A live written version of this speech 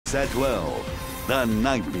at 12. The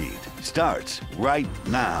Nightbeat starts right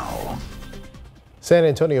now. San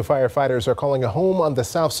Antonio firefighters are calling a home on the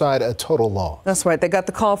south side a total loss. That's right. They got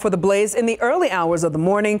the call for the blaze in the early hours of the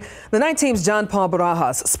morning. The night team's John Paul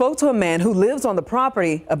Barajas spoke to a man who lives on the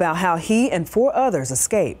property about how he and 4 others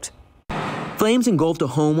escaped. Flames engulfed a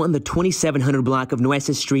home on the 2700 block of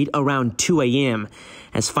Nueces Street around 2 a.m.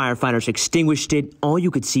 As firefighters extinguished it, all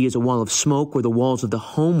you could see is a wall of smoke where the walls of the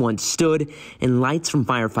home once stood and lights from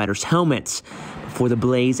firefighters' helmets. Before the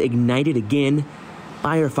blaze ignited again,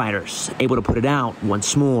 firefighters able to put it out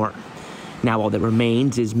once more. Now all that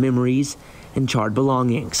remains is memories and charred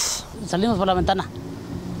belongings. Salimos por la ventana.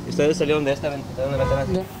 ¿Ustedes salieron de esta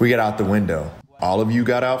ventana? We got out the window. All of you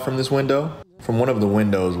got out from this window? From one of the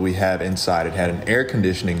windows we have inside, it had an air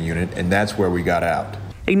conditioning unit, and that's where we got out.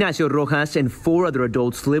 Ignacio Rojas and 4 other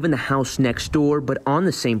adults live in the house next door, but on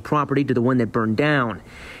the same property to the one that burned down.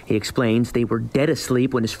 He explains they were dead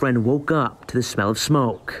asleep when his friend woke up to the smell of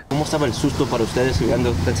smoke. ¿Cómo estaba el susto para ustedes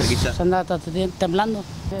llegando tan cerquita? Temblando.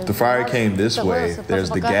 The fire came this way.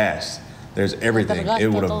 There's the gas. There's everything. It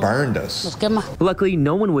would have burned us. Luckily,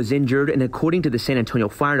 no one was injured, and according to the San Antonio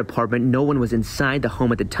Fire Department, no one was inside the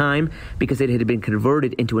home at the time because it had been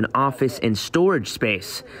converted into an office and storage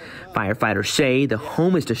space. Firefighters say the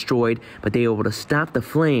home is destroyed, but they were able to stop the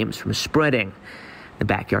flames from spreading. The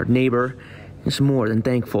backyard neighbor is more than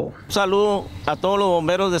thankful. Saludo a todos los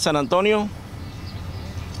bomberos de San Antonio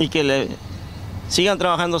y que le sigan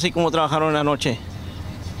trabajando así como trabajaron anoche.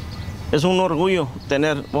 Es un orgullo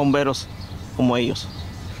tener bomberos como ellos,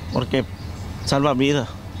 porque salva vida.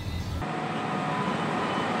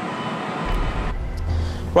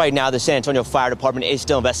 Right now, the San Antonio Fire Department is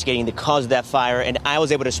still investigating the cause of that fire, and I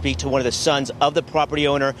was able to speak to one of the sons of the property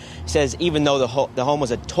owner. He says even though the home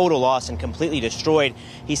was a total loss and completely destroyed,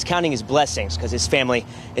 he's counting his blessings because his family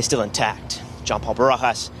is still intact. John Paul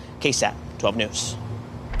Barajas, KSAT 12 News.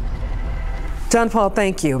 John Paul,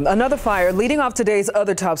 thank you. Another fire leading off today's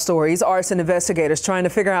other top stories. Arson investigators trying to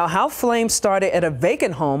figure out how flames started at a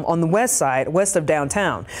vacant home on the west side, west of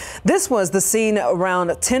downtown. This was the scene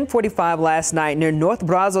around 10:45 last night near North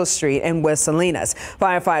Brazos Street and West Salinas.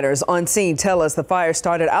 Firefighters on scene tell us the fire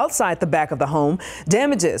started outside the back of the home.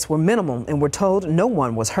 Damages were minimal and we're told no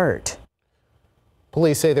one was hurt.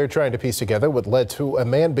 Police say they're trying to piece together what led to a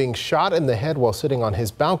man being shot in the head while sitting on his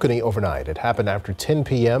balcony overnight. It happened after 10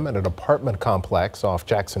 p.m. at an apartment complex off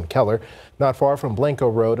Jackson Keller, not far from Blanco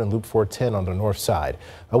Road and Loop 410 on the north side.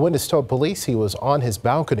 A witness told police he was on his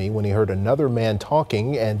balcony when he heard another man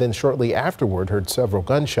talking and then shortly afterward heard several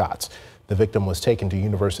gunshots. The victim was taken to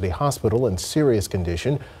University Hospital in serious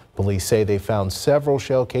condition. Police say they found several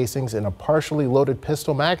shell casings in a partially loaded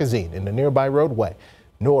pistol magazine in a nearby roadway.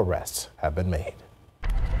 No arrests have been made.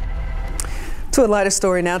 To a lighter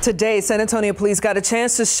story now. Today, San Antonio police got a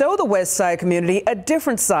chance to show the West Side community a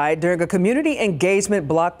different side during a community engagement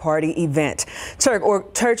block party event.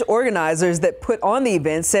 Church organizers that put on the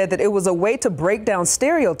event said that it was a way to break down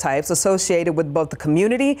stereotypes associated with both the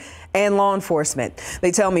community and law enforcement.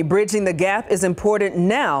 They tell me bridging the gap is important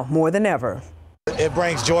now more than ever. It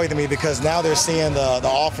brings joy to me because now they're seeing the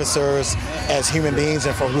officers as human beings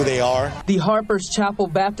and for who they are. The Harper's Chapel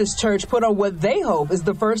Baptist Church put on what they hope is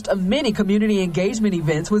the first of many community engagement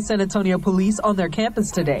events with San Antonio police on their campus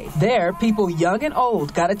today. There, people young and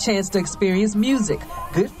old got a chance to experience music,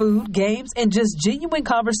 good food, games, and just genuine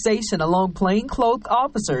conversation along plainclothed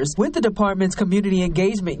officers with the department's community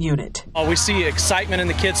engagement unit. We see excitement in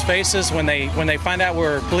the kids' faces when they find out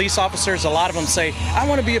we're police officers. A lot of them say, "I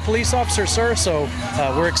want to be a police officer, sir." So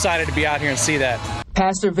we're excited to be out here and see that.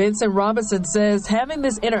 Pastor Vincent Robinson says having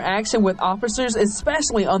this interaction with officers,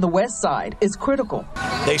 especially on the west side, is critical.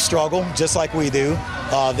 They struggle just like we do.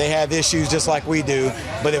 They have issues just like we do.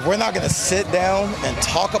 But if we're not going to sit down and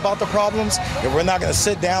talk about the problems, if we're not going to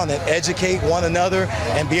sit down and educate one another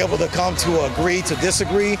and be able to come to agree to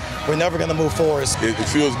disagree, we're never going to move forward. It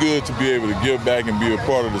feels good to be able to give back and be a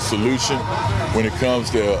part of the solution when it comes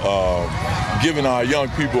to giving our young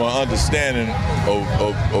people an understanding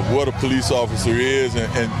of what a police officer is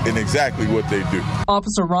and exactly what they do.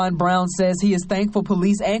 Officer Ron Brown says he is thankful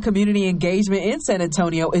police and community engagement in San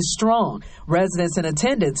Antonio is strong. Residents and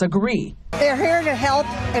attendants agree. They're here to help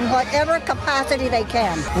in whatever capacity they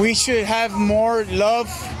can. We should have more love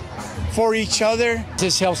for each other.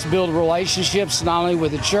 This helps build relationships not only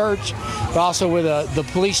with the church, but also with the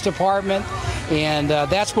police department. And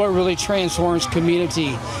that's what really transforms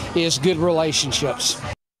community, is good relationships.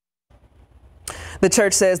 The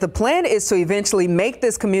church says the plan is to eventually make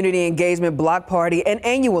this community engagement block party an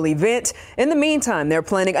annual event. In the meantime, they're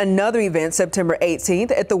planning another event September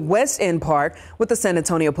 18th at the West End Park with the San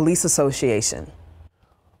Antonio Police Association.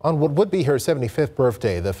 On what would be her 75th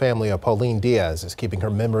birthday, the family of Pauline Diaz is keeping her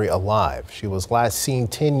memory alive. She was last seen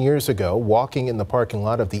 10 years ago walking in the parking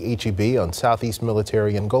lot of the H-E-B on Southeast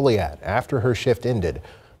Military and Goliad after her shift ended.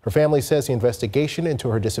 Her family says the investigation into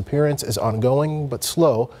her disappearance is ongoing but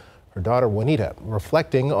slow. Her daughter Juanita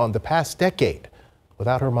reflecting on the past decade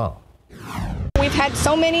without her mom. We've had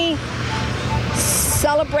so many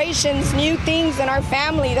celebrations, new things in our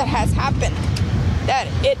family that has happened, that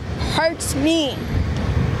it hurts me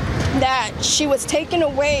that she was taken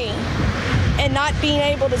away and not being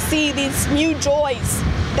able to see these new joys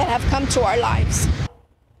that have come to our lives.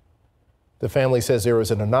 The family says there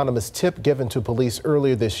was an anonymous tip given to police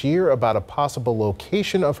earlier this year about a possible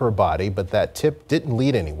location of her body, but that tip didn't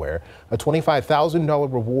lead anywhere. A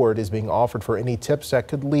 $25,000 reward is being offered for any tips that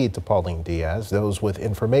could lead to Pauline Diaz. Those with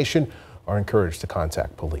information are encouraged to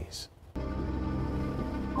contact police.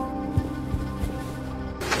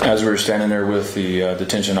 As we were standing there with the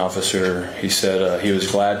detention officer, he said he was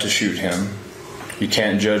glad to shoot him. You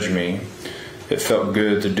can't judge me. It felt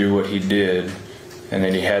good to do what he did, and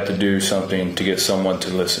then he had to do something to get someone to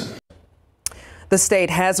listen. The state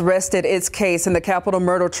has rested its case in the capital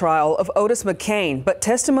murder trial of Otis McCain, but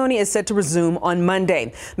testimony is set to resume on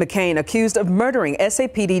Monday. McCain accused of murdering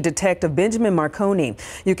SAPD Detective Benjamin Marconi.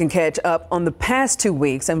 You can catch up on the past 2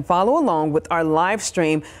 weeks and follow along with our live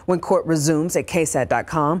stream when court resumes at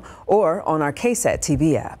KSAT.com or on our KSAT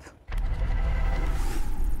TV app.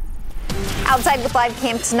 Outside with Live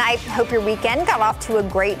Cam tonight. Hope your weekend got off to a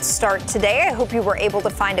great start today. I hope you were able to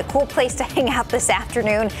find a cool place to hang out this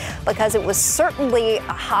afternoon because it was certainly a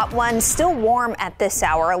hot one. Still warm at this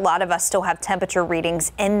hour. A lot of us still have temperature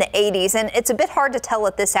readings in the 80s, and it's a bit hard to tell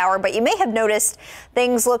at this hour, but you may have noticed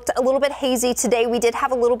things looked a little bit hazy today. We did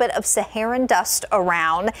have a little bit of Saharan dust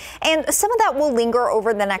around, and some of that will linger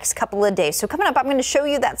over the next couple of days. So coming up, I'm going to show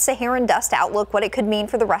you that Saharan dust outlook, what it could mean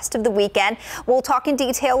for the rest of the weekend. We'll talk in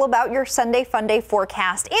detail about your Sunday Fun Day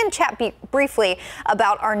forecast and chat briefly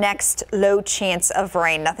about our next low chance of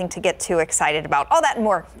rain. Nothing to get too excited about. All that and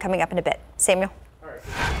more coming up in a bit. Samuel.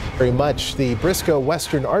 Very much. The Briscoe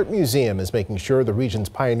Western Art Museum is making sure the region's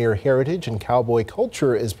pioneer heritage and cowboy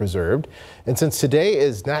culture is preserved. And since today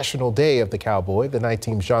is National Day of the Cowboy, the night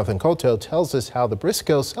team's Jonathan Cotto tells us how the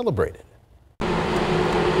Briscoe celebrated.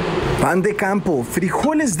 Pan de campo,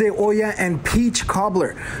 frijoles de olla, and peach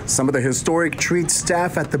cobbler. Some of the historic treats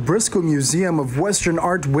staff at the Briscoe Museum of Western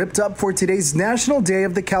Art whipped up for today's National Day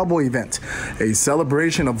of the Cowboy event, a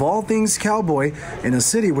celebration of all things cowboy in a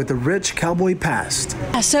city with a rich cowboy past.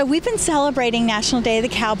 So we've been celebrating National Day of the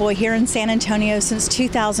Cowboy here in San Antonio since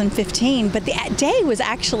 2015, but the day was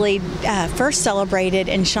actually first celebrated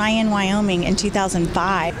in Cheyenne, Wyoming in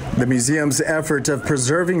 2005. The museum's effort of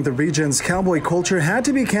preserving the region's cowboy culture had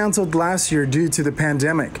to be canceled last year due to the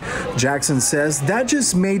pandemic. Jackson says that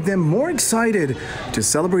just made them more excited to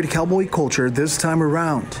celebrate cowboy culture this time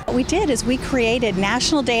around. What we did is we created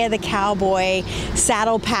National Day of the Cowboy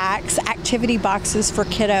saddle packs, activity boxes for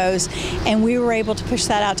kiddos, and we were able to push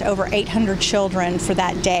that out to over 800 children for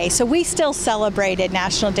that day. So we still celebrated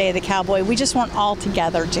National Day of the Cowboy. We just weren't all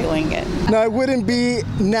together doing it. No, it wouldn't be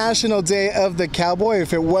National Day of the Cowboy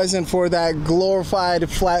if it wasn't for that glorified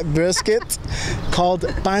flat brisket called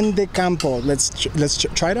pan de campo. Let's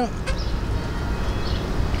try it out.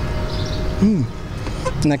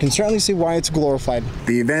 And I can certainly see why it's glorified.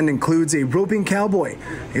 The event includes a roping cowboy,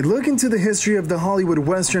 a look into the history of the Hollywood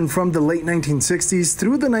Western from the late 1960s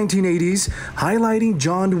through the 1980s, highlighting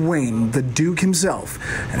John Wayne, the Duke himself.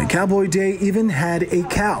 And a Cowboy Day even had a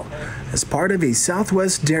cow as part of a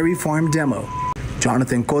Southwest dairy farm demo.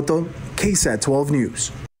 Jonathan Cotto, KSAT 12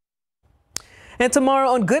 News. And tomorrow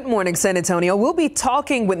on Good Morning San Antonio, we'll be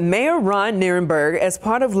talking with Mayor Ron Nirenberg as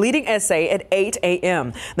part of Leading SA at 8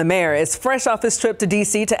 a.m. The mayor is fresh off his trip to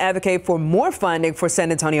D.C. to advocate for more funding for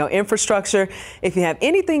San Antonio infrastructure. If you have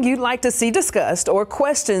anything you'd like to see discussed or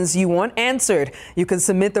questions you want answered, you can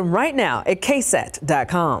submit them right now at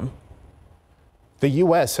KSAT.com. The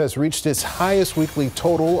U.S. has reached its highest weekly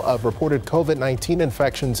total of reported COVID-19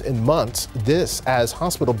 infections in months. This as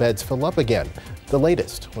hospital beds fill up again. The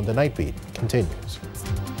latest when the Nightbeat continues.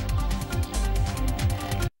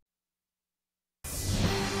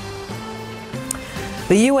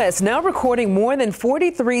 The U.S. now recording more than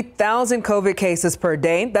 43,000 COVID cases per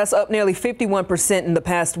day. That's up nearly 51% in the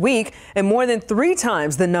past week and more than 3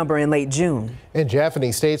 times the number in late June. In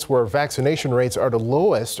Japanese states where vaccination rates are the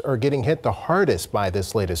lowest are getting hit the hardest by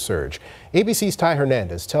this latest surge. ABC's Ty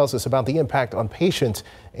Hernandez tells us about the impact on patients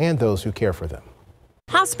and those who care for them.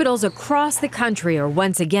 Hospitals across the country are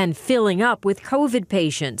once again filling up with COVID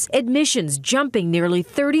patients. Admissions jumping nearly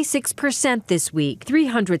 36% this week.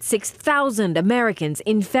 306,000 Americans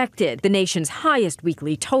infected, the nation's highest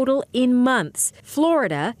weekly total in months.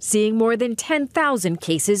 Florida seeing more than 10,000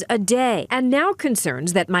 cases a day. And now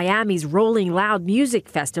concerns that Miami's Rolling Loud Music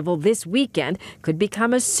Festival this weekend could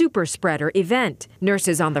become a super spreader event.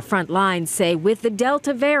 Nurses on the front lines say with the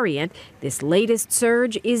Delta variant, this latest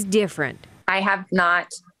surge is different. I have not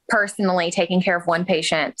personally taken care of one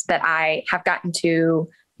patient that I have gotten to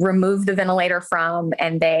remove the ventilator from,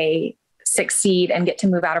 and they succeed and get to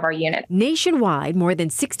move out of our unit. Nationwide, more than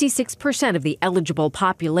 66% of the eligible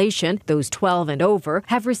population, those 12 and over,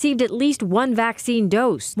 have received at least one vaccine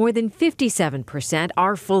dose. More than 57%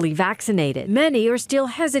 are fully vaccinated. Many are still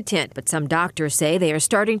hesitant, but some doctors say they are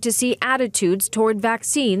starting to see attitudes toward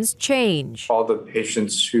vaccines change. All the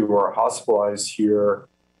patients who are hospitalized here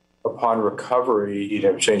upon recovery,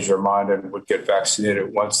 changed their mind and would get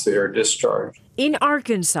vaccinated once they are discharged. In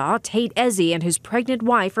Arkansas, Tate Ezzy and his pregnant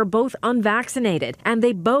wife are both unvaccinated, and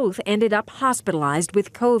they both ended up hospitalized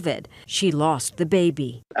with COVID. She lost the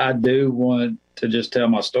baby. I do want to just tell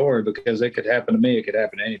my story because it could happen to me, it could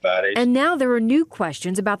happen to anybody. And now there are new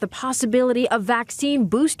questions about the possibility of vaccine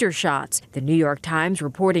booster shots. The New York Times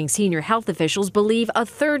reporting senior health officials believe a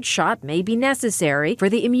third shot may be necessary for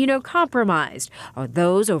the immunocompromised or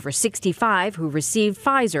those over 65 who received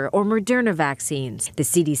Pfizer or Moderna vaccines. The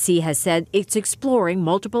CDC has said it's exploring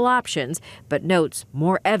multiple options, but notes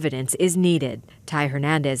more evidence is needed. Ty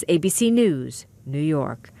Hernandez, ABC News, New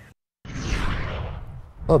York.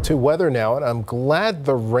 Well, to weather now, and I'm glad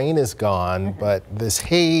the rain is gone, but this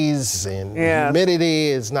haze and humidity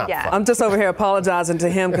is not fun. I'm just over here apologizing to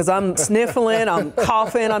him because I'm sniffling, I'm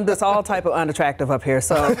coughing, I'm just all type of unattractive up here.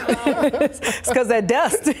 So it's because that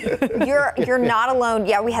dust. You're not alone.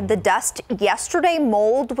 Yeah, we had the dust yesterday.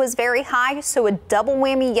 Mold was very high, so a double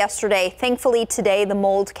whammy yesterday. Thankfully, today the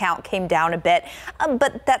mold count came down a bit,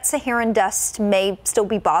 but that Saharan dust may still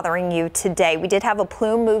be bothering you today. We did have a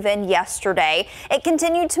plume move in yesterday. It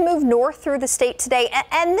continued to move north through the state today,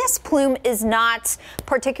 and this plume is not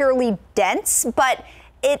particularly dense, but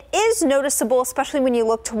it is noticeable, especially when you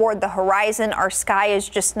look toward the horizon. Our sky is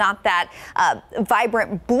just not that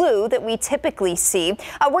vibrant blue that we typically see.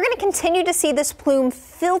 We're going to continue to see this plume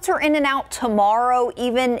filter in and out tomorrow,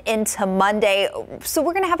 even into Monday. So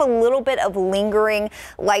we're going to have a little bit of lingering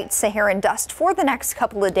light Saharan dust for the next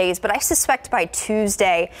couple of days. But I suspect by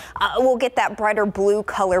Tuesday, we'll get that brighter blue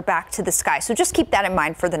color back to the sky. So just keep that in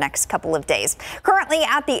mind for the next couple of days. Currently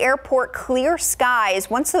at the airport, clear skies.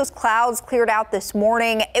 Once those clouds cleared out this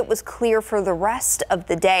morning, it was clear for the rest of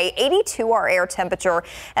the day. 82 our air temperature,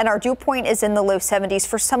 and our dew point is in the low 70s.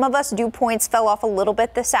 For some of us, dew points fell off a little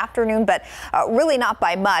bit this afternoon, but really not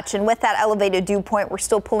by much. And with that elevated dew point, we're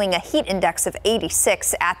still pulling a heat index of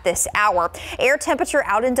 86 at this hour. Air temperature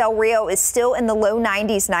out in Del Rio is still in the low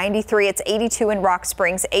 90s, 93. It's 82 in Rock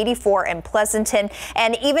Springs, 84 in Pleasanton.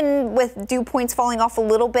 And even with dew points falling off a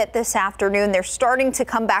little bit this afternoon, they're starting to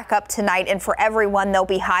come back up tonight. And for everyone, they'll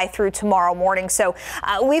be high through tomorrow morning. So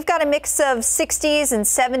we've got a mix of 60s and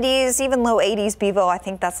 70s, even low 80s. Bevo, I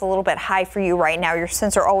think that's a little bit high for you right now. Your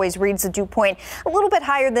sensor always reads the dew point a little bit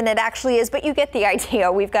higher than it actually is, but you get the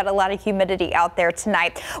idea. We've got a lot of humidity out there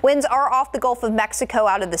tonight. Winds are off the Gulf of Mexico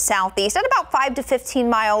out of the southeast at about 5 to 15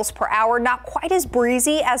 miles per hour. Not quite as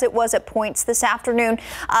breezy as it was at points this afternoon,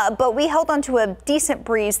 but we held on to a decent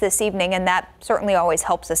breeze this evening, and that certainly always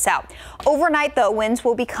helps us out. Overnight, though, winds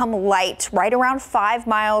will become light, right around 5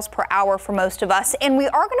 miles per hour for most of us, and we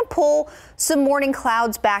are going to pull some morning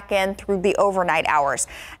clouds back in through the overnight hours.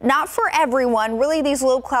 Not for everyone. Really, these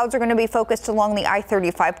low clouds are going to be focused along the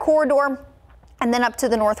I-35 corridor and then up to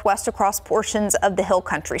the northwest across portions of the hill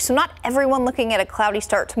country. So not everyone looking at a cloudy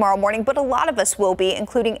start tomorrow morning, but a lot of us will be,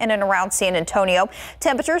 including in and around San Antonio.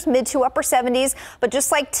 Temperatures mid to upper 70s, but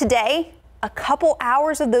just like today, a couple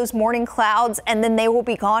hours of those morning clouds, and then they will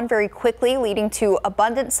be gone very quickly, leading to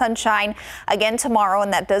abundant sunshine again tomorrow.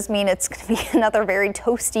 And that does mean it's going to be another very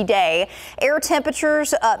toasty day. Air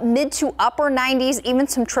temperatures mid to upper 90s, even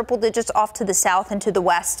some triple digits off to the south and to the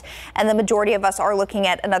west. And the majority of us are looking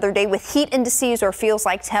at another day with heat indices or feels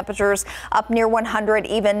like temperatures up near 100,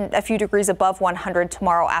 even a few degrees above 100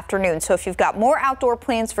 tomorrow afternoon. So if you've got more outdoor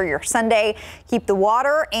plans for your Sunday, keep the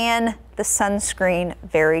water and the the sunscreen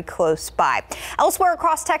very close by. Elsewhere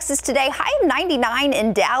across Texas today, high of 99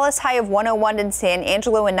 in Dallas, high of 101 in San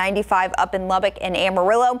Angelo, and 95 up in Lubbock and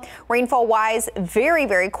Amarillo. Rainfall wise, very,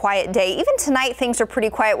 very quiet day. Even tonight, things are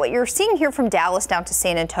pretty quiet. What you're seeing here from Dallas down to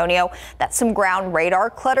San Antonio, that's some ground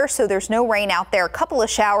radar clutter, so there's no rain out there. A couple of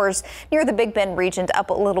showers near the Big Bend region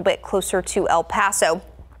up a little bit closer to El Paso.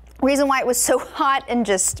 Reason why it was so hot and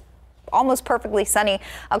just almost perfectly sunny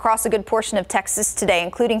across a good portion of Texas today,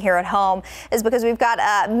 including here at home, is because we've got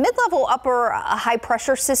a mid-level upper high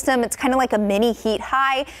pressure system. It's kind of like a mini heat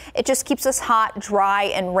high. It just keeps us hot, dry,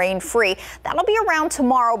 and rain-free. That'll be around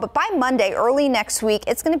tomorrow, but by Monday, early next week,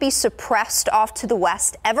 it's going to be suppressed off to the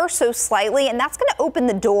west ever so slightly, and that's going to open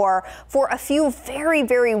the door for a few very,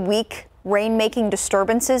 very weak rain-making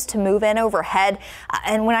disturbances to move in overhead.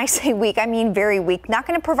 And when I say weak, I mean very weak. Not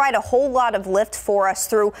going to provide a whole lot of lift for us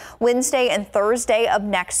through Wednesday and Thursday of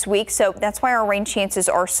next week. So that's why our rain chances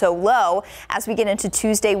are so low as we get into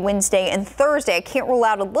Tuesday, Wednesday, and Thursday. I can't rule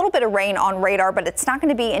out a little bit of rain on radar, but it's not going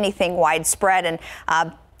to be anything widespread. And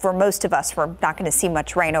for most of us, we're not going to see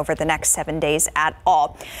much rain over the next 7 days at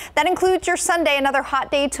all. That includes your Sunday, another hot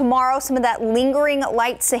day tomorrow. Some of that lingering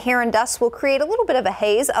light Saharan dust will create a little bit of a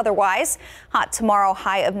haze. Otherwise, hot tomorrow,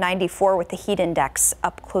 high of 94 with the heat index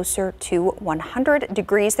up closer to 100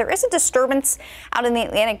 degrees. There is a disturbance out in the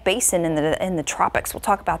Atlantic Basin in the tropics. We'll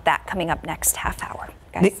talk about that coming up next half hour.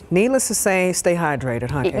 Guys. Needless to say, stay hydrated,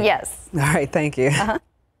 huh, Kate? Yes. All right, thank you.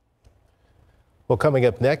 Well, coming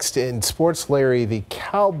up next in sports, Larry, the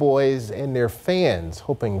Cowboys and their fans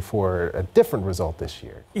hoping for a different result this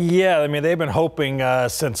year. Yeah, I mean, they've been hoping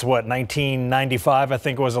since, 1995, I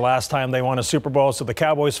think was the last time they won a Super Bowl. So the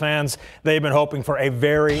Cowboys fans, they've been hoping for a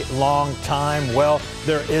very long time. Well,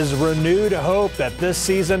 there is renewed hope that this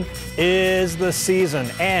season is the season.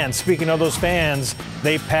 And speaking of those fans,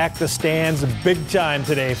 they packed the stands big time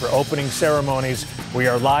today for opening ceremonies. We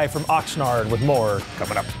are live from Oxnard with more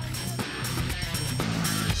coming up.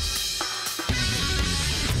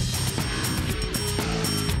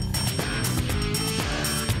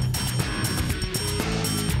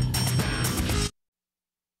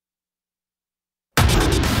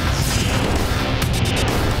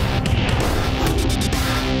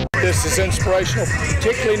 This is inspirational,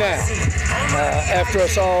 particularly now, after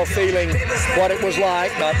us all feeling what it was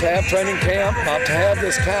like not to have training camp, not to have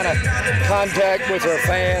this kind of contact with our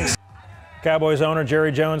fans. Cowboys owner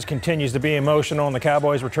Jerry Jones continues to be emotional, and the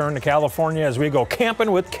Cowboys return to California as we go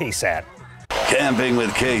camping with KSAT. Camping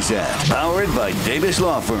with KSAT, powered by Davis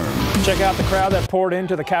Law Firm. Check out the crowd that poured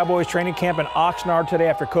into the Cowboys training camp in Oxnard today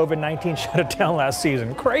after COVID-19 shut it down last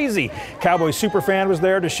season. Crazy. Cowboys superfan was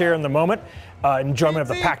there to share in the moment. Enjoyment of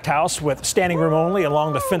the packed house with standing room only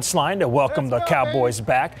along the fence line to welcome the Cowboys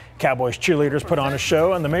back. Cowboys cheerleaders put on a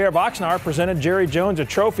show, and the mayor of Oxnard presented Jerry Jones a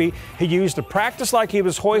trophy he used to practice like he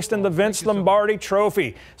was hoisting the Vince Lombardi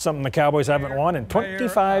trophy, something the Cowboys haven't won in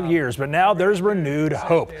 25 years. But now there's renewed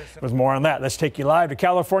hope. With more on that, let's take you live to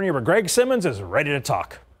California where Greg Simmons is ready to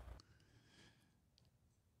talk.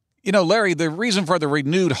 You know, Larry, the reason for the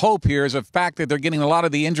renewed hope here is the fact that they're getting a lot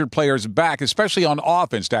of the injured players back, especially on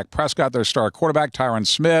offense. Dak Prescott, their star quarterback, Tyron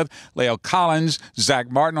Smith, Leo Collins,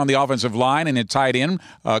 Zach Martin on the offensive line, and at tight end,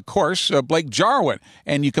 of course, Blake Jarwin.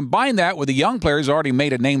 And you combine that with the young players who already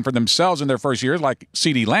made a name for themselves in their first years, like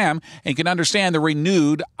CeeDee Lamb, and you can understand the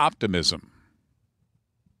renewed optimism.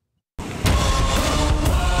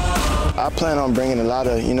 I plan on bringing a lot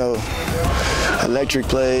of, electric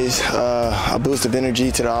plays, a boost of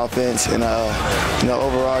energy to the offense, and,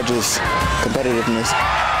 overall just competitiveness.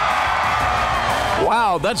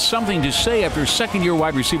 Wow, that's something to say after second-year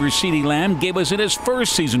wide receiver CeeDee Lamb gave us in his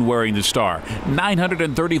first season wearing the star.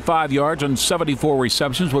 935 yards on 74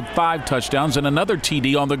 receptions with 5 touchdowns and another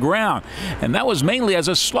TD on the ground. And that was mainly as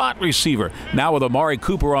a slot receiver. Now with Amari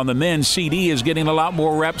Cooper on the men, CeeDee is getting a lot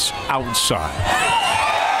more reps outside.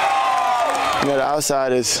 The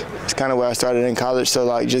outside is kind of where I started in college,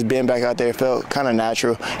 so just being back out there felt kind of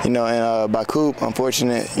natural, and by Coop,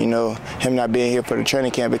 unfortunate, him not being here for the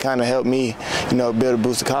training camp, it kind of helped me, build a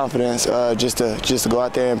boost of confidence, just to go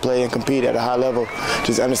out there and play and compete at a high level,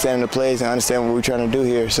 just understanding the plays and understanding what we're trying to do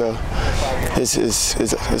here, so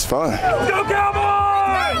it's fun. Go Cowboys!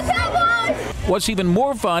 What's even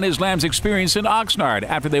more fun is Lamb's experience in Oxnard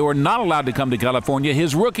after they were not allowed to come to California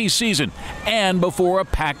his rookie season and before a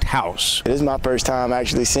packed house. This is my first time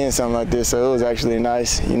actually seeing something like this, so it was actually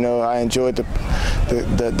nice. I enjoyed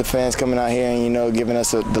the fans coming out here and, giving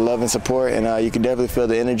us the love and support, and you could definitely feel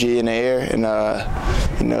the energy in the air, and,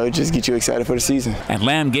 it just gets you excited for the season. And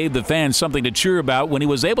Lamb gave the fans something to cheer about when he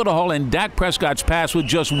was able to haul in Dak Prescott's pass with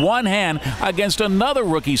just one hand against another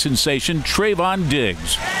rookie sensation, Trayvon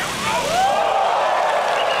Diggs.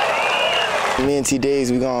 Me and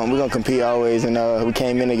T-Days, we're gonna compete always, and we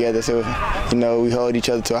came in together, so we hold each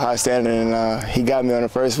other to a high standard, and he got me on the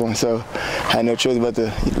first one, so I had no choice but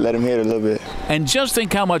to let him hit it a little bit. And just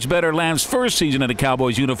think how much better Lamb's first season in a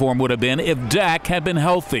Cowboys uniform would have been if Dak had been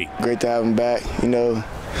healthy. Great to have him back.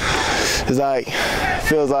 It's like,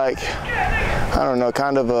 feels like, I don't know,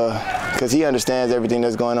 kind of because he understands everything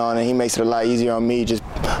that's going on, and he makes it a lot easier on me, just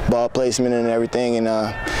ball placement and everything, and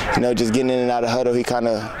just getting in and out of huddle, he kind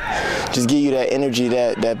of just give you that energy,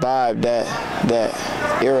 that vibe,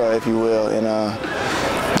 that era, if you will, and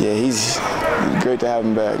yeah, he's great to have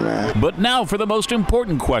him back, man. But now for the most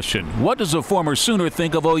important question. What does a former Sooner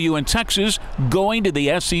think of OU and Texas going to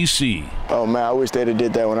the SEC? Oh, man, I wish they'd have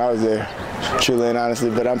did that when I was there, truly and honestly.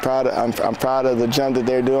 But I'm proud of the jump that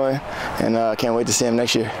they're doing, and I can't wait to see them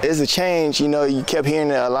next year. It's a change. You kept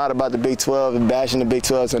hearing a lot about the Big 12 and bashing the Big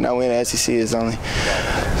 12, so now we're in the SEC.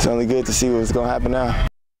 It's only good to see what's going to happen now.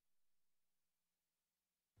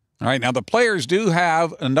 All right, now the players do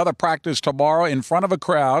have another practice tomorrow in front of a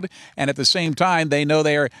crowd, and at the same time, they know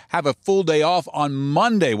they have a full day off on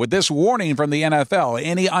Monday. With this warning from the NFL,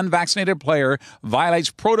 any unvaccinated player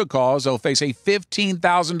violates protocols, they'll face a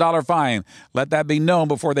 $15,000 fine. Let that be known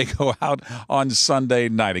before they go out on Sunday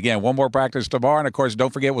night. Again, one more practice tomorrow, and of course,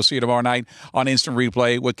 don't forget, we'll see you tomorrow night on Instant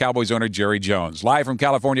Replay with Cowboys owner Jerry Jones. Live from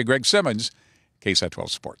California, Greg Simmons, KSAT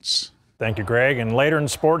 12 Sports. Thank you, Greg. And later in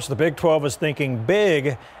sports, the Big 12 is thinking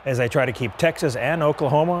big as they try to keep Texas and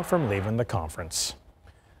Oklahoma from leaving the conference.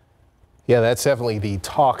 Yeah, that's definitely the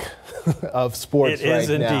talk of sports right now. It is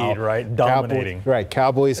indeed, right? Dominating.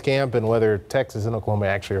 Cowboys camp, and whether Texas and Oklahoma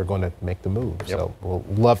actually are going to make the move. Yep. So we'll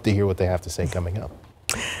love to hear what they have to say coming up.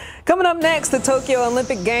 Coming up next, the Tokyo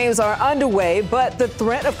Olympic Games are underway, but the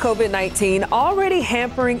threat of COVID-19 already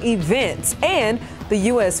hampering events, and the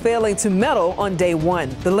U.S. failing to medal on day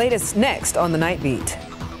one. The latest next on the Nightbeat.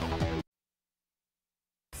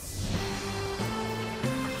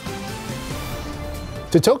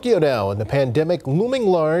 To Tokyo now, and the pandemic looming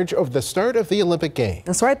large over the start of the Olympic Games.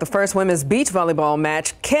 That's right. The first women's beach volleyball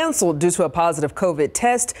match canceled due to a positive COVID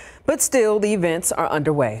test, but still the events are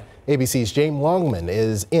underway. ABC's James Longman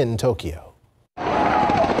is in Tokyo.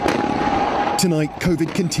 Tonight,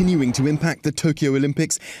 COVID continuing to impact the Tokyo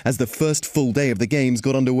Olympics as the first full day of the Games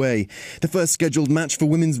got underway. The first scheduled match for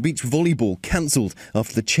women's beach volleyball cancelled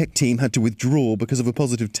after the Czech team had to withdraw because of a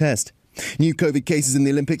positive test. New COVID cases in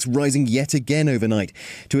the Olympics rising yet again overnight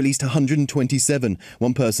to at least 127.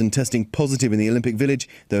 One person testing positive in the Olympic Village,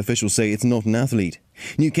 though officials say it's not an athlete.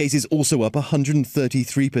 New cases also up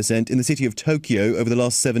 133% in the city of Tokyo over the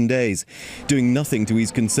last 7 days, doing nothing to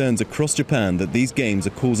ease concerns across Japan that these games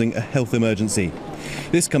are causing a health emergency.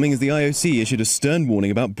 This coming as the IOC issued a stern warning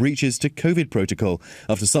about breaches to COVID protocol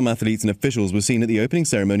after some athletes and officials were seen at the opening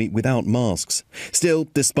ceremony without masks. Still,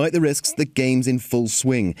 despite the risks, the games in full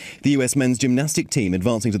swing. The US men's gymnastic team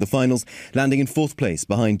advancing to the finals, landing in fourth place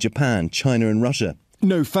behind Japan, China and Russia.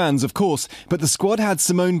 No fans, of course, but the squad had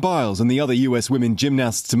Simone Biles and the other US women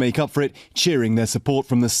gymnasts to make up for it, cheering their support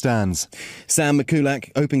from the stands. Sam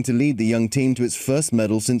McCulloch hoping to lead the young team to its first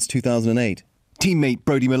medal since 2008. Teammate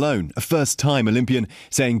Brodie Malone, a first-time Olympian,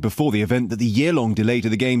 saying before the event that the year-long delay to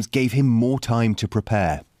the Games gave him more time to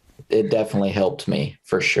prepare. It definitely helped me,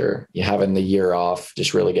 for sure. Having the year off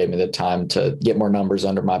just really gave me the time to get more numbers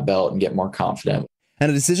under my belt and get more confident. And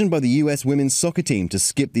a decision by the US women's soccer team to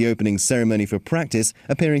skip the opening ceremony for practice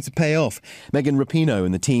appearing to pay off. Megan Rapinoe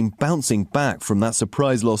and the team bouncing back from that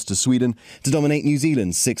surprise loss to Sweden to dominate New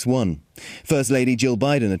Zealand 6-1. First Lady Jill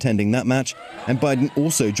Biden attending that match, and Biden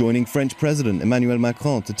also joining French President Emmanuel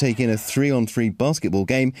Macron to take in a 3-on-3 basketball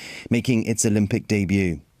game, making its Olympic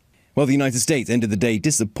debut. While the United States ended the day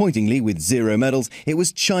disappointingly with 0 medals, it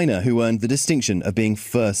was China who earned the distinction of being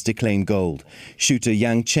first to claim gold. Shooter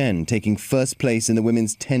Yang Chen taking first place in the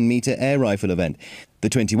women's 10-meter air rifle event. The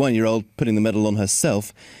 21-year-old putting the medal on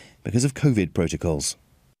herself because of COVID protocols.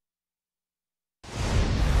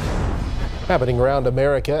 Happening around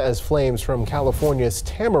America as flames from California's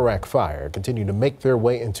Tamarack fire continue to make their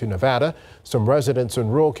way into Nevada. Some residents in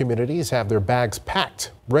rural communities have their bags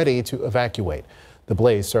packed, ready to evacuate. The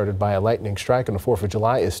blaze, started by a lightning strike on the 4th of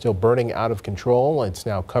July, is still burning out of control. It's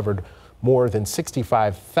now covered more than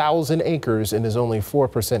 65,000 acres and is only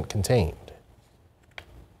 4% contained.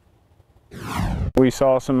 We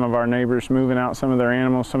saw some of our neighbors moving out some of their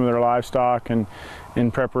animals, some of their livestock, and in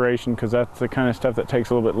preparation, because that's the kind of stuff that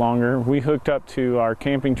takes a little bit longer. We hooked up to our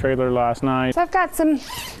camping trailer last night. So I've got some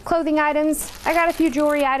clothing items. I got a few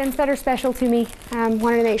jewelry items that are special to me.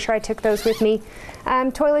 Wanted to make sure I took those with me.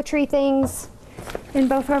 Toiletry things in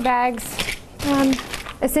both of our bags,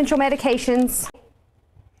 essential medications.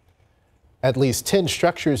 At least 10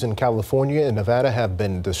 structures in California and Nevada have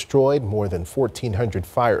been destroyed. More than 1,400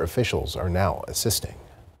 fire officials are now assisting.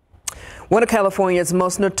 One of California's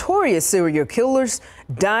most notorious serial killers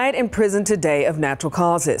died in prison today of natural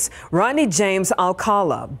causes. Rodney James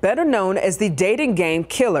Alcala, better known as the dating game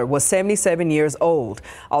killer, was 77 years old.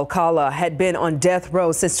 Alcala had been on death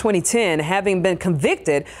row since 2010, having been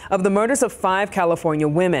convicted of the murders of 5 California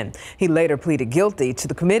women. He later pleaded guilty to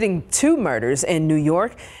committing 2 murders in New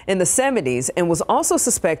York in the 70s and was also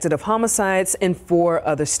suspected of homicides in 4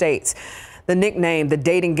 other states. The nickname, the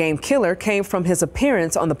dating game killer, came from his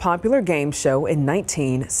appearance on the popular game show in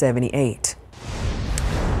 1978.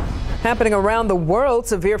 Happening around the world,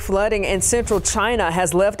 severe flooding in central China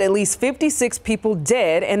has left at least 56 people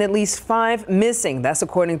dead and at least 5 missing. That's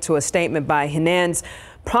according to a statement by Henan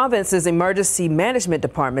Province's Emergency Management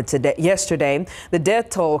Department yesterday. The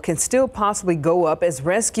death toll can still possibly go up as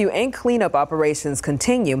rescue and cleanup operations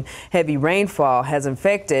continue. Heavy rainfall has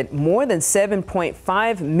affected more than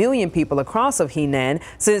 7.5 million people across of Henan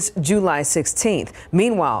since July 16th.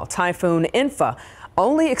 Meanwhile, Typhoon Infa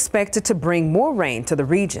only expected to bring more rain to the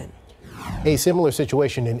region. A similar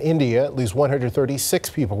situation in India. At least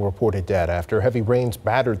 136 people reported dead after heavy rains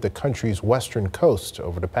battered the country's western coast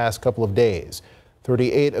over the past couple of days.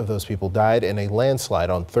 38 of those people died in a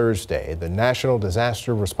landslide on Thursday. The National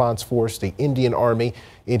Disaster Response Force, the Indian Army,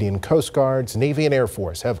 Indian Coast Guards, Navy and Air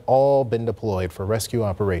Force have all been deployed for rescue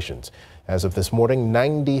operations. As of this morning,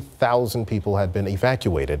 90,000 people had been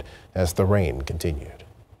evacuated as the rain continued.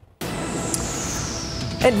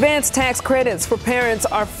 Advanced tax credits for parents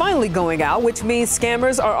are finally going out, which means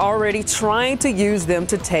scammers are already trying to use them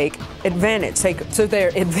to take to their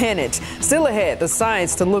advantage. Still ahead, the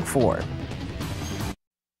signs to look for.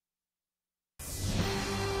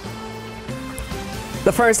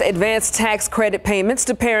 The first advanced tax credit payments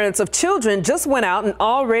to parents of children just went out, and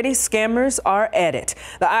already scammers are at it.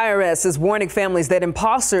 The IRS is warning families that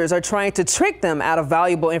imposters are trying to trick them out of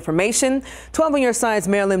valuable information. 12 on your side's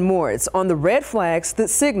Marilyn Moritz on the red flags that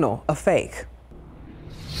signal a fake.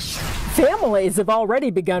 Families have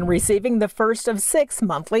already begun receiving the first of 6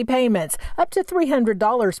 monthly payments, up to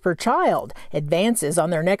 $300 per child, advances on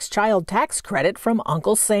their next child tax credit from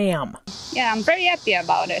Uncle Sam. Yeah, I'm very happy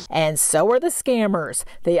about it. And so are the scammers.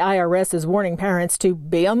 The IRS is warning parents to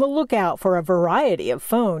be on the lookout for a variety of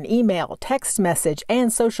phone, email, text message,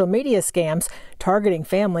 and social media scams targeting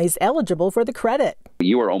families eligible for the credit.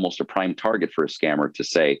 You are almost a prime target for a scammer to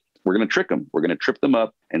say, we're going to trick them. We're going to trip them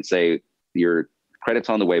up and say, your credit's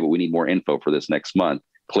on the way, but we need more info for this next month.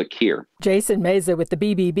 Click here. Jason Meza with the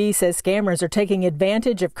BBB says scammers are taking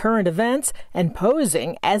advantage of current events and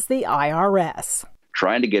posing as the IRS.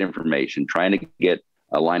 Trying to get information, trying to get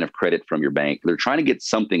a line of credit from your bank. They're trying to get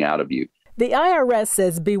something out of you. The IRS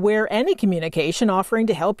says beware any communication offering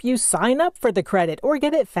to help you sign up for the credit or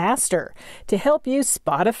get it faster. To help you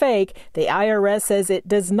spot a fake, the IRS says it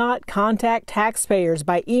does not contact taxpayers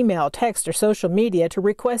by email, text, or social media to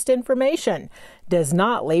request information, does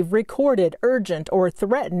not leave recorded, urgent, or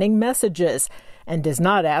threatening messages, and does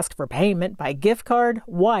not ask for payment by gift card,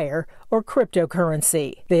 wire, or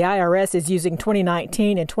cryptocurrency. The IRS is using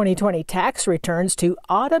 2019 and 2020 tax returns to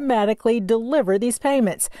automatically deliver these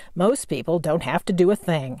payments. Most people don't have to do a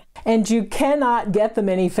thing. And you cannot get them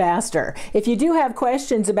any faster. If you do have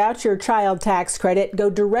questions about your child tax credit, go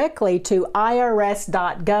directly to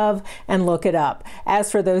irs.gov and look it up.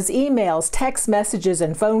 As for those emails, text messages,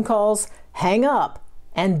 and phone calls, hang up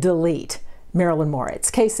and delete. Marilyn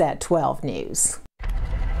Moritz, KSAT 12 News.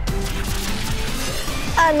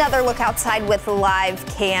 Another look outside with live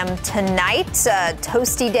cam tonight.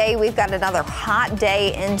 Toasty day. We've got another hot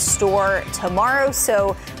day in store tomorrow.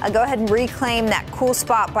 So go ahead and reclaim that cool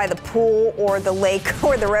spot by the pool or the lake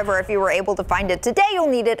or the river if you were able to find it today. You'll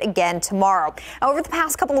need it again tomorrow. Over the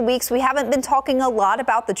past couple of weeks, we haven't been talking a lot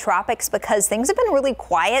about the tropics because things have been really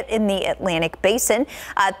quiet in the Atlantic basin.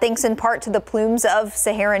 Thanks in part to the plumes of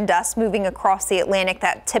Saharan dust moving across the Atlantic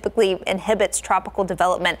that typically inhibits tropical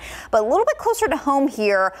development. But a little bit closer to home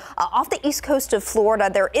here, off the east coast of Florida,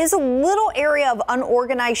 there is a little area of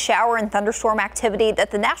unorganized shower and thunderstorm activity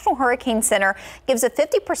that the National Hurricane Center gives a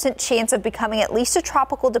 50% chance of becoming at least a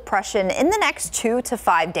tropical depression in the next 2 to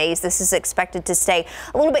 5 days. This is expected to stay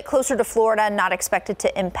a little bit closer to Florida, not expected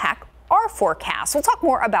to impact our forecast. We'll talk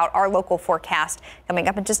more about our local forecast coming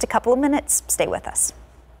up in just a couple of minutes. Stay with us.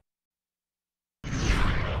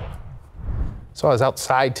 So I was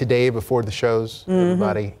outside today before the shows.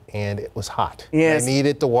 Everybody and it was hot. Yes. I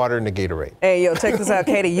needed the water and the Gatorade. Hey, yo, check this out,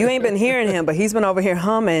 Katie. You ain't been hearing him, but he's been over here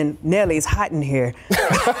humming, Nelly's hot in here.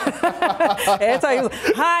 Every time he was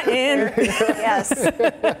hot in.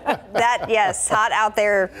 Yes, hot out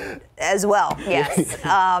there as well. Yes.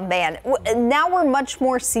 Man, now we're much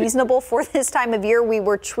more seasonable for this time of year. We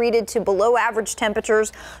were treated to below average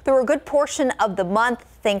temperatures through a good portion of the month,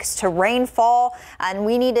 thanks to rainfall, and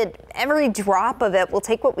we needed every drop of it. We'll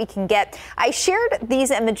take what we can get. I shared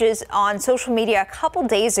these images on social media a couple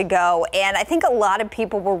days ago, and I think a lot of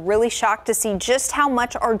people were really shocked to see just how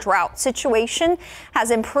much our drought situation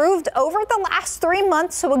has improved over the last 3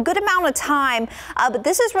 months, so a good amount of time. But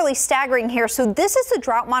this is really staggering here. So this is the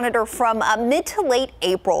drought monitor from mid to late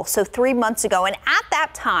April, so 3 months ago, and at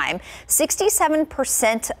that time,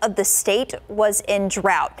 67% of the state was in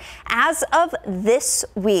drought. As of this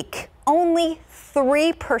week, only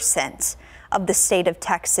 3% of the state of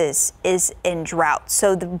Texas is in drought.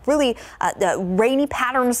 So the really the rainy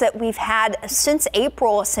patterns that we've had since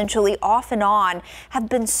April, essentially off and on, have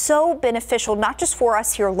been so beneficial, not just for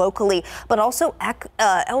us here locally, but also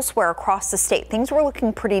elsewhere across the state. Things were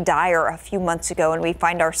looking pretty dire a few months ago, and we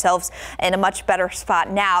find ourselves in a much better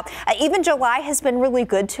spot now. Even July has been really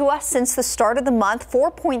good to us since the start of the month.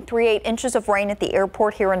 4.38 inches of rain at the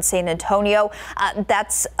airport here in San Antonio.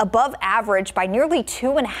 That's above average by nearly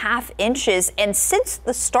 2.5 inches. And since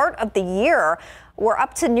the start of the year, we're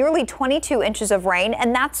up to nearly 22 inches of rain,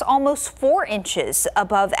 and that's almost 4 inches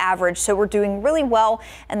above average. So we're doing really well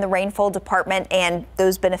in the rainfall department, and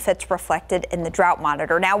those benefits reflected in the drought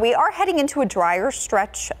monitor. Now, we are heading into a drier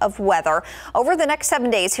stretch of weather over the next 7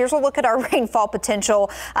 days. Here's a look at our rainfall potential.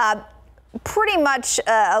 Pretty much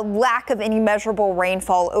a lack of any measurable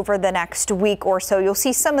rainfall over the next week or so. You'll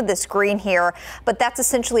see some of this green here, but that's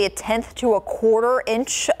essentially 1/10 to 1/4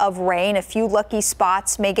 inch of rain. A few lucky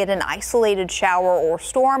spots may get an isolated shower or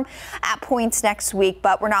storm at points next week,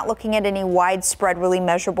 but we're not looking at any widespread, really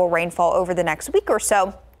measurable rainfall over the next week or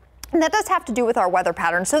so. And that does have to do with our weather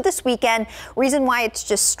pattern. So this weekend, reason why it's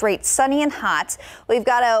just straight sunny and hot, we've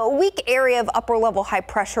got a weak area of upper level high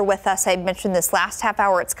pressure with us. I mentioned this last half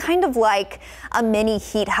hour. It's kind of like a mini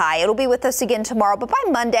heat high. It'll be with us again tomorrow, but by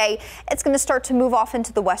Monday, it's going to start to move off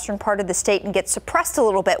into the western part of the state and get suppressed a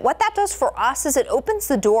little bit. What that does for us is it opens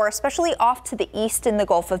the door, especially off to the east in the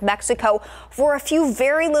Gulf of Mexico, for a few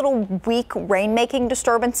very little weak rain-making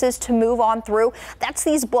disturbances to move on through. That's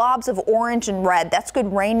these blobs of orange and red. That's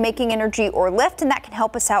good rain-making energy or lift, and that can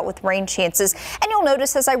help us out with rain chances. And you'll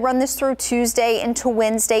notice as I run this through Tuesday into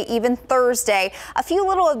Wednesday, even Thursday, a few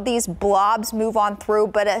little of these blobs move on through,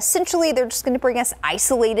 but essentially they're just going to bring us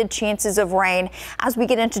isolated chances of rain as we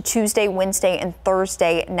get into Tuesday, Wednesday, and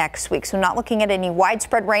Thursday next week. So not looking at any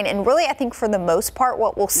widespread rain, and really I think for the most part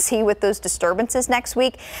what we'll see with those disturbances next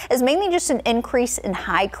week is mainly just an increase in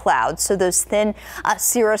high clouds. So those thin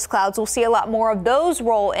cirrus clouds, we'll see a lot more of those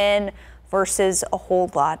roll in versus a whole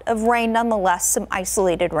lot of rain. Nonetheless, some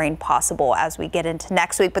isolated rain possible as we get into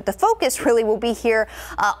next week. But the focus really will be here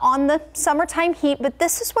on the summertime heat. But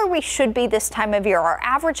this is where we should be this time of year. Our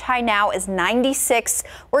average high now is 96.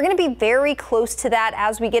 We're going to be very close to that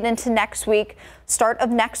as we get into next week, start of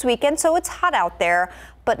next weekend. So it's hot out there,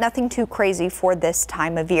 but nothing too crazy for this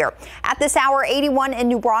time of year. At this hour, 81 in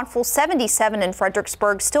New Braunfels, 77 in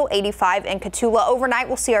Fredericksburg, still 85 in Cotulla. Overnight,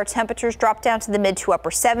 we'll see our temperatures drop down to the mid to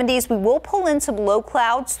upper 70s. We will pull in some low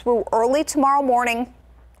clouds through early tomorrow morning,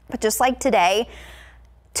 but just like today,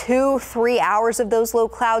 2-3 hours of those low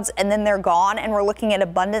clouds and then they're gone, and we're looking at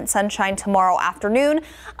abundant sunshine tomorrow afternoon.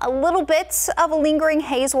 A little bit of a lingering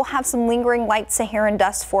haze. We'll have some lingering light Saharan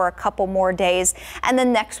dust for a couple more days, and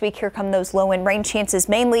then next week here come those low end rain chances,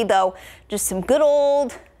 mainly though just some good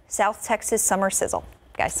old South Texas summer sizzle,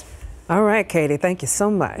 guys. All right, Katie, thank you so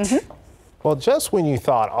much. Well, just when you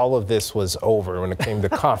thought all of this was over when it came to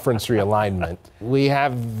conference realignment, we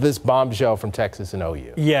have this bombshell from Texas and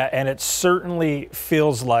OU. Yeah, and it certainly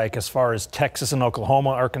feels like, as far as Texas and Oklahoma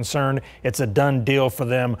are concerned, it's a done deal for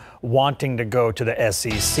them wanting to go to the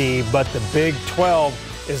SEC. But the Big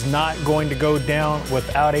 12 is not going to go down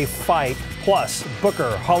without a fight. Plus,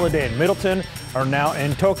 Booker, Holiday, and Middleton are now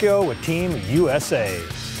in Tokyo with Team USA.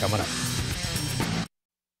 Coming up.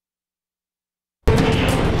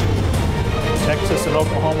 Texas and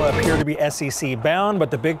Oklahoma appear to be SEC bound, but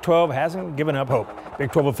the Big 12 hasn't given up hope.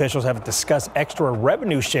 Big 12 officials have discussed extra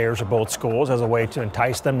revenue shares of both schools as a way to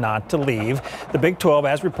entice them not to leave. The Big 12,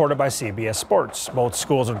 as reported by CBS Sports, both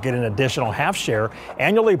schools would get an additional half share,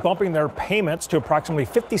 annually bumping their payments to approximately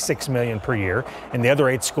 $56 million per year, and the other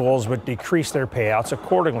 8 schools would decrease their payouts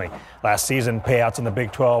accordingly. Last season, payouts in the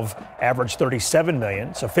Big 12 averaged $37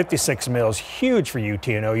 million, so $56 million is huge for UT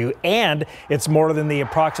and OU, and it's more than the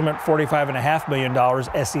approximate $45.5 million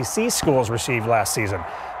SEC schools received last season.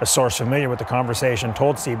 A source familiar with the conversation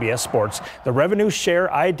told CBS Sports the revenue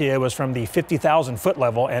share idea was from the 50,000-foot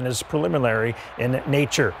level and is preliminary in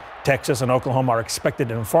nature. Texas and Oklahoma are expected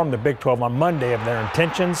to inform the Big 12 on Monday of their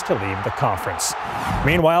intentions to leave the conference.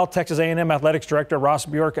 Meanwhile, Texas A&M Athletics Director Ross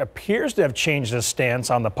Bjork appears to have changed his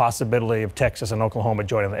stance on the possibility of Texas and Oklahoma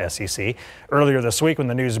joining the SEC. Earlier this week when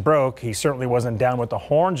the news broke, he certainly wasn't down with the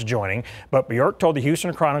Horns joining, but Bjork told the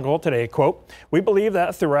Houston Chronicle today, quote, "We believe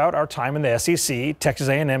that throughout our time in the SEC, Texas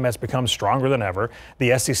A&M has become stronger than ever.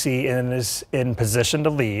 The SEC is in position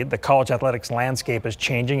to lead. The college athletics landscape is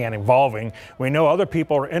changing and evolving. We know other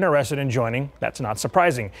people are interested in joining. That's not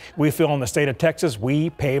surprising. We feel in the state of Texas, we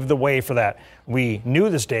paved the way for that. We knew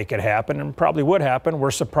this day could happen and probably would happen.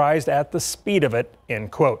 We're surprised at the speed of it,"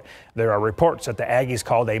 end quote. There are reports that the Aggies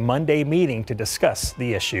called a Monday meeting to discuss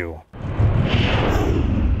the issue.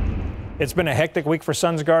 It's been a hectic week for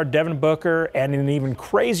Suns guard Devin Booker and an even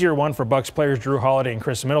crazier one for Bucks players Drew Holiday and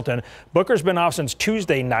Chris Middleton. Booker's been off since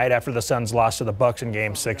Tuesday night after the Suns lost to the Bucks in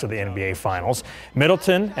Game 6 of the NBA Finals.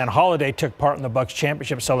 Middleton and Holiday took part in the Bucks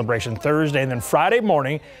championship celebration Thursday, and then Friday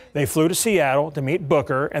morning they flew to Seattle to meet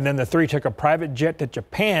Booker, and then the three took a private jet to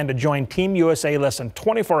Japan to join Team USA less than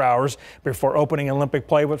 24 hours before opening Olympic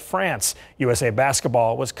play with France. USA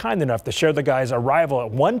Basketball was kind enough to share the guys' arrival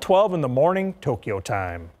at 1:12 in the morning Tokyo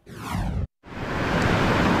time.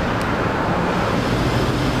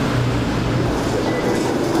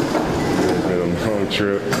 Long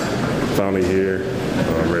trip, finally here.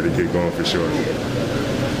 I'm ready to get going for sure.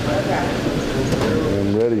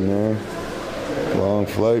 I'm ready, man. Long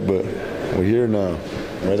flight, but we're here now.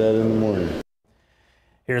 Right at it in the morning.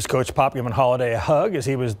 Here's Coach Pop giving Holiday a hug as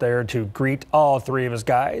he was there to greet all 3 of his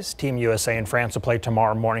guys. Team USA and France will play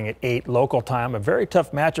tomorrow morning at 8 local time. A very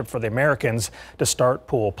tough matchup for the Americans to start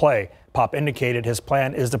pool play. Pop indicated his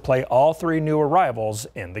plan is to play all 3 new arrivals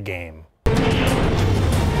in the game.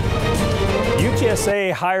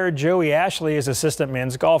 UTSA hired Joey Ashley as assistant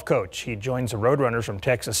men's golf coach. He joins the Roadrunners from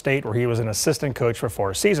Texas State, where he was an assistant coach for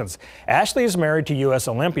 4 seasons. Ashley is married to U.S.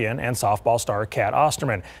 Olympian and softball star Kat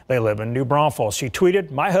Osterman. They live in New Braunfels. She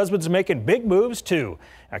tweeted, "My husband's making big moves, too."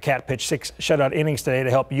 Now, Kat pitched 6 shutout innings today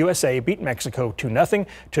to help USA beat Mexico 2-0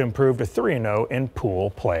 to improve to 3-0 in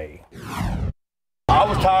pool play. I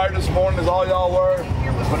was tired this morning, as all y'all were,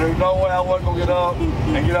 but there's no way I wasn't going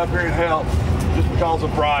to get up here and help just because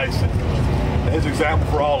of Bryce and his example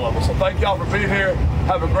for all of us. So thank y'all for being here.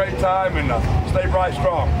 Have a great time and stay bright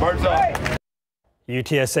strong. Birds up.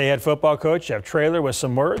 UTSA head football coach Jeff Traylor with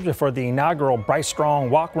some words before the inaugural Bryce Strong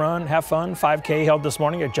Walk, Run, Have Fun 5K held this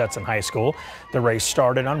morning at Judson High School. The race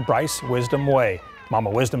started on Bryce Wisdom Way.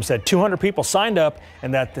 Mama Wisdom said 200 people signed up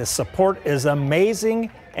and that the support is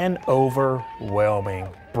amazing and overwhelming.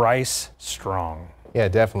 Bryce Strong. Yeah,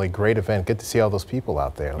 definitely. Great event. Good to see all those people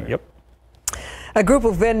out there. Yep. A group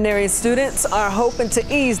of veterinary students are hoping to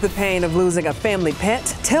ease the pain of losing a family pet.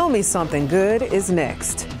 Tell Me Something Good is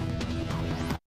next.